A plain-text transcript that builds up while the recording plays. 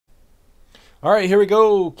All right, here we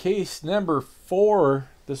go. Case number 4.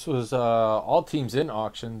 This was all teams in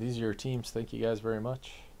auction. These are your teams. Thank you guys very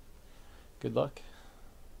much. Good luck.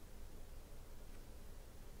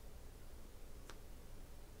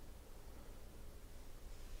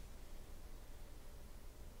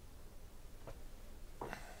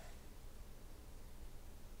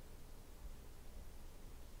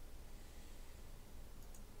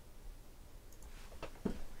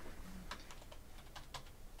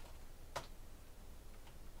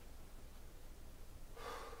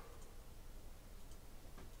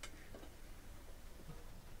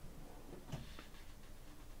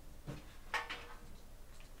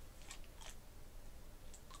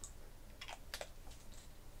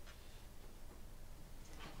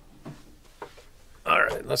 All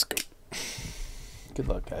right, let's go. Good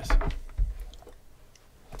luck, guys.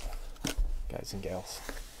 Guys and gals.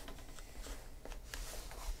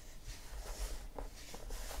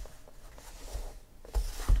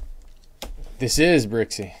 This is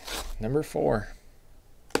Brixie, number 4.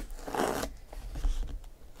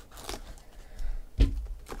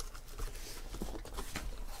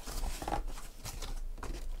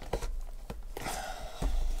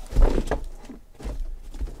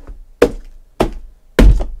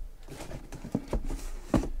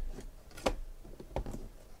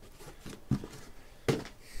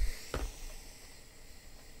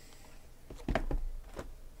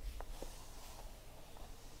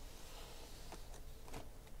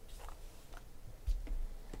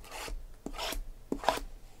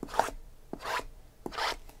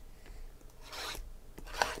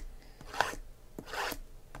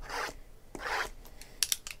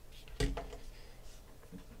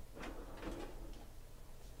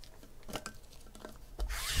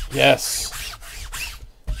 Yes.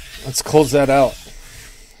 Let's close that out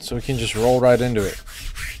so we can just roll right into it.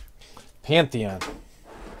 Pantheon.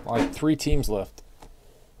 Like 3 teams left.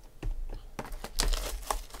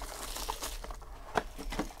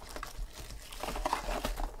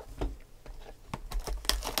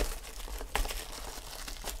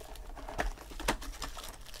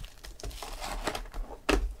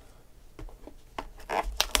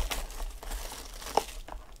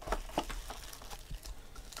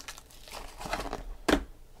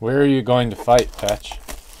 Where are you going to fight, Patch?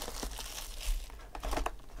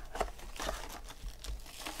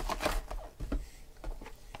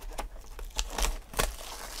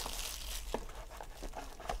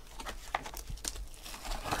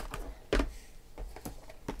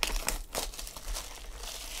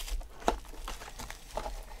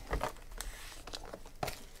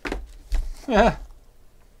 Yeah.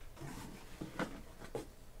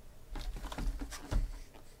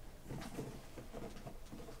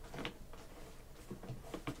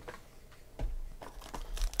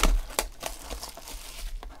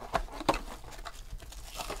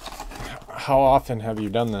 How often have you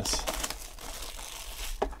done this?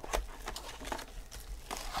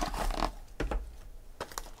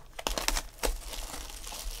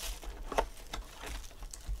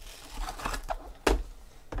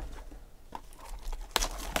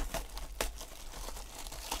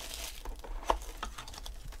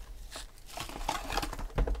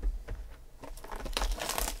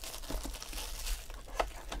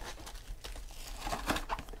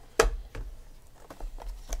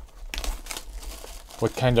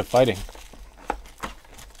 What kind of fighting?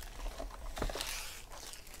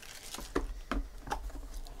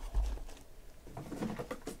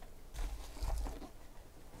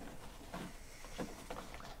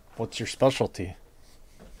 What's your specialty?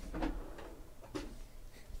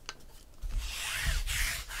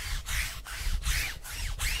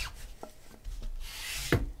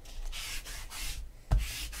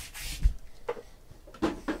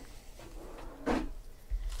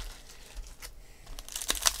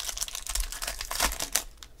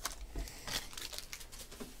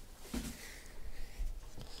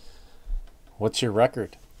 What's your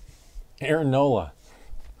record? Aaron Nola.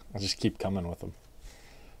 I'll just keep coming with them.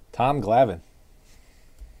 Tom Glavine.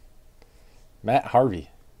 Matt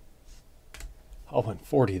Harvey. Oh, and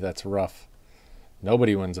 40, that's rough.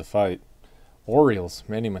 Nobody wins a fight. Orioles,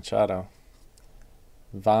 Manny Machado.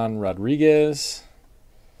 Von Rodriguez.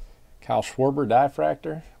 Kyle Schwarber,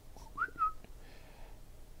 Diffractor.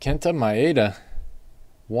 Kenta Maeda.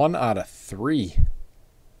 1 out of 3.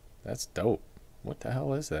 That's dope. What the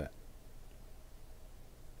hell is that?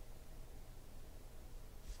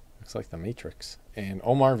 Looks like the Matrix. And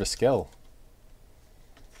Omar Vizquel.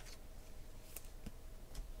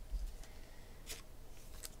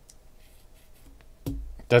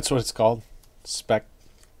 That's what it's called.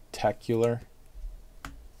 Spectacular.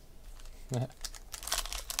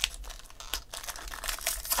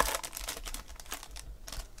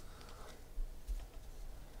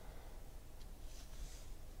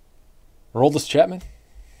 Aroldis Chapman.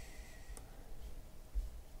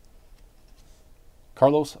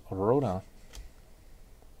 Carlos Rodon.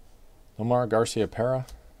 Omar Garcia-Pera.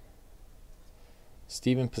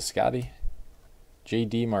 Steven Piscotty.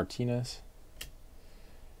 J.D. Martinez.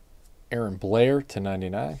 Aaron Blair to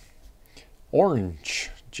 99.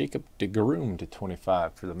 Orange. Jacob deGrom to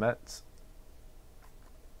 25 for the Mets.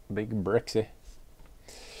 Big Brixie.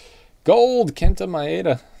 Gold. Kenta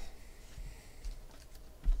Maeda.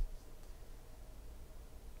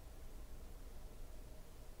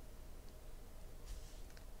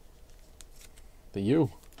 The U.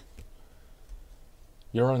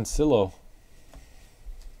 Urancillo.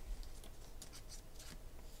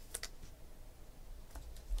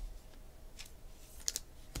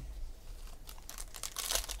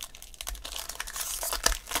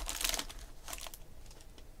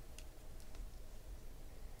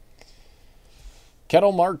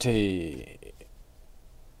 Kettle Marte.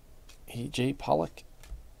 E.J. Pollock.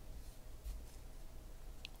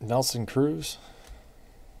 Nelson Cruz.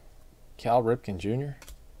 Cal Ripken Jr.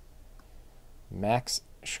 Max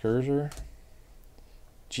Scherzer.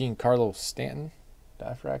 Giancarlo Stanton.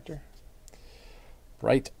 Diffractor.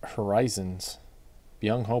 Bright Horizons.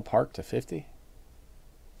 Byung-Ho Park to 50.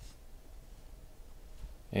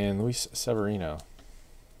 And Luis Severino.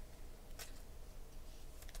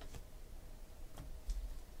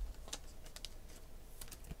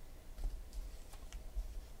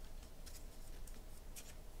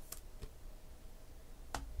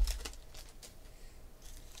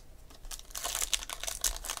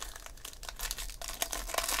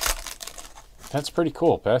 That's pretty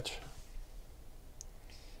cool, Petch.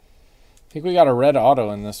 I think we got a red auto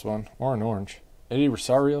in this one, or an orange. Eddie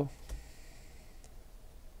Rosario.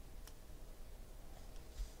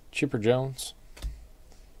 Chipper Jones.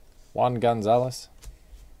 Juan Gonzalez.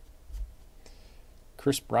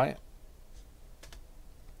 Chris Bryant.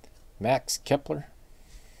 Max Kepler.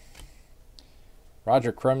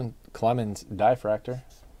 Roger Clemens Diffractor.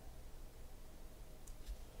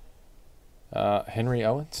 Henry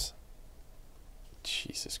Owens.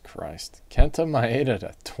 Jesus Christ. Kenta Maeda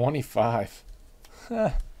to 25.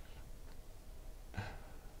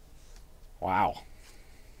 Wow.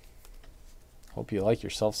 Hope you like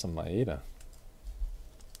yourself some Maeda.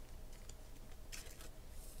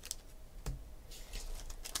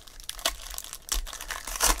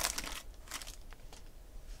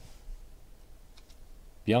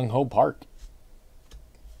 Byung-Ho Park.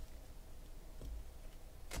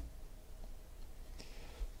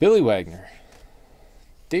 Billy Wagner.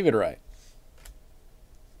 David Wright.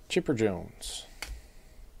 Chipper Jones.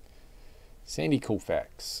 Sandy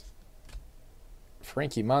Koufax.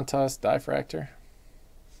 Frankie Montas, Diffractor.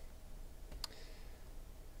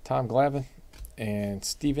 Tom Glavine. And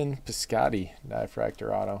Steven Piscotty,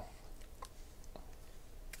 Diffractor Auto.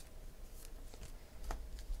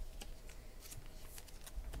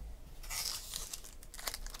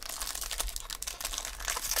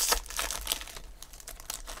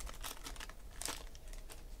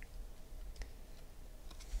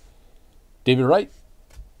 David Wright.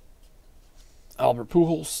 Albert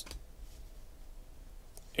Pujols.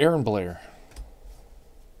 Aaron Blair.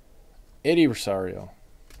 Eddie Rosario.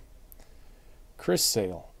 Chris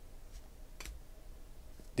Sale.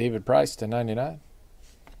 David Price to 99.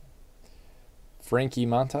 Frankie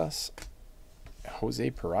Montas. Jose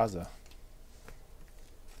Peraza.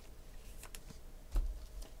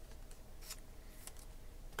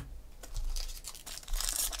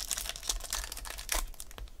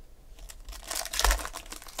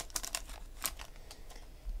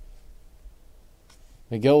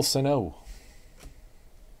 Miguel Sano.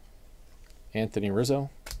 Anthony Rizzo.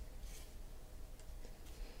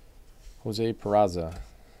 Jose Peraza.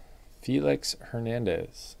 Felix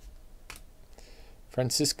Hernandez.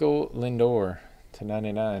 Francisco Lindor to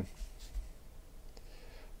 99.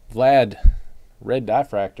 Vlad. Red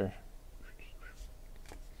Diffractor.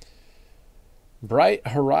 Bright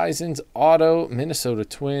Horizons Auto. Minnesota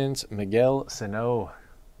Twins. Miguel Sano.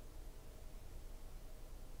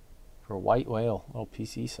 For White Whale, little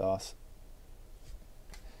PC sauce.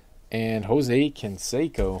 And Jose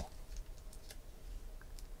Canseco.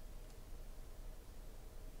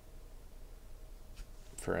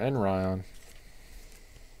 For Enryon.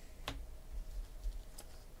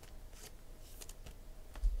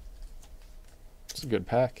 It's a good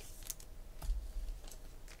pack.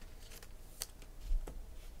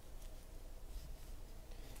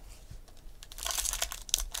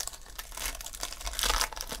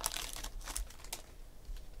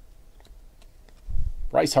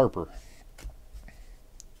 Bryce Harper.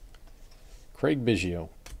 Craig Biggio.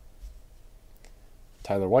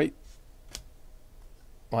 Tyler White.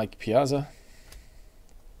 Mike Piazza.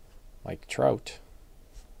 Mike Trout.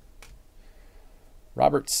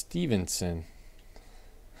 Robert Stevenson.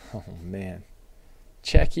 Oh, man.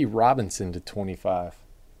 Jackie Robinson /25.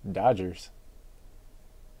 Dodgers.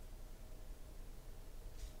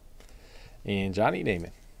 And Johnny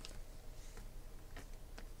Damon.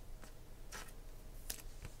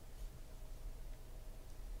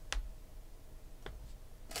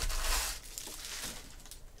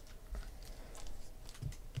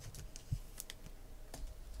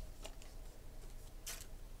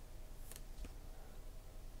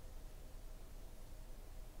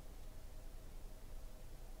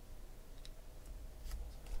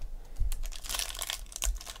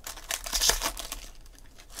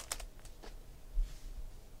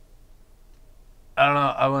 I don't know.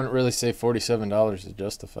 I wouldn't really say $47 is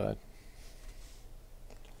justified.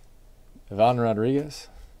 Ivan Rodriguez.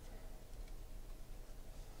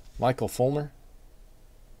 Michael Fulmer.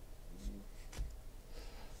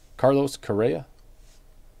 Carlos Correa.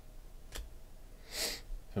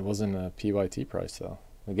 It wasn't a PYT price, though.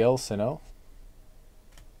 Miguel Sano.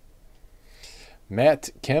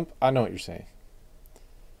 Matt Kemp. I know what you're saying.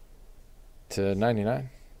 /99.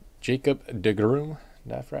 Jacob deGrom.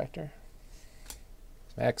 Diffractor.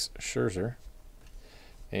 Max Scherzer.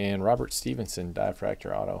 And Robert Stevenson.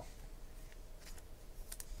 Diffractor auto.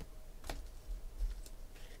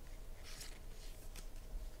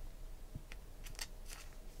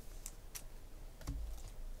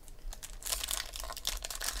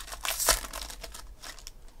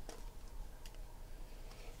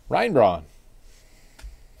 Ryan Braun.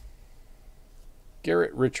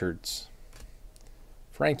 Garrett Richards.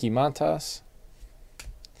 Frankie Montas.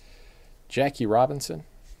 Jackie Robinson.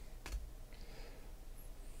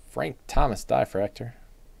 Frank Thomas Diffractor.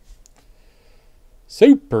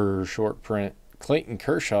 Super short print. Clayton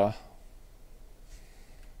Kershaw.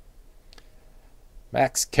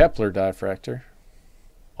 Max Kepler Diffractor.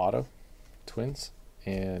 Auto. Twins.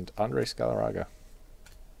 And Andres Galarraga.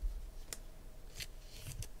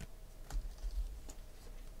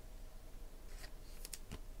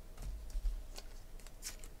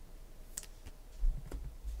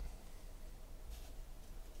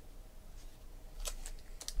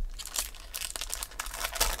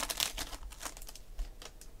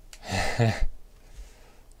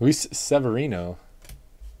 Luis Severino.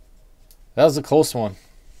 That was a close one.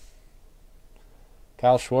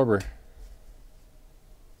 Kyle Schwarber.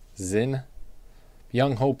 Zinn.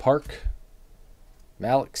 Byung-Ho Park.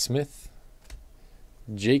 Malik Smith.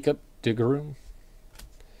 Jacob deGrom.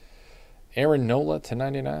 Aaron Nola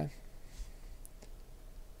 /99.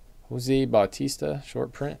 Jose Bautista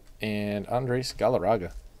short print. And Andres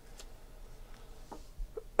Galarraga.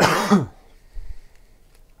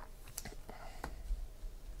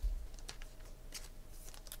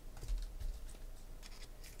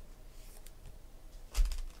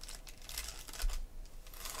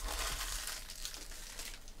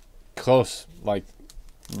 Close, like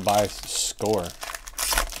by score.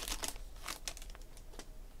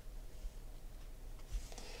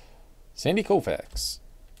 Sandy Koufax.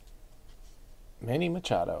 Manny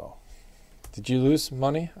Machado. Did you lose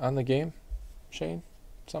money on the game, Shane?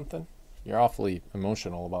 Something? You're awfully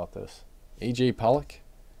emotional about this. AJ Pollock.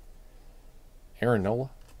 Aaron Nola.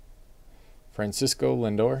 Francisco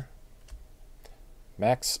Lindor.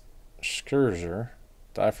 Max Scherzer.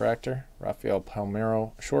 Diffractor, Rafael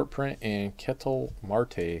Palmeiro short print, and Ketel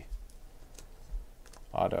Marte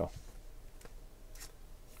auto.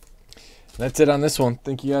 That's it on this one.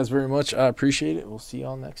 Thank you guys very much. I appreciate it. We'll see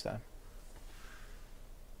y'all next time.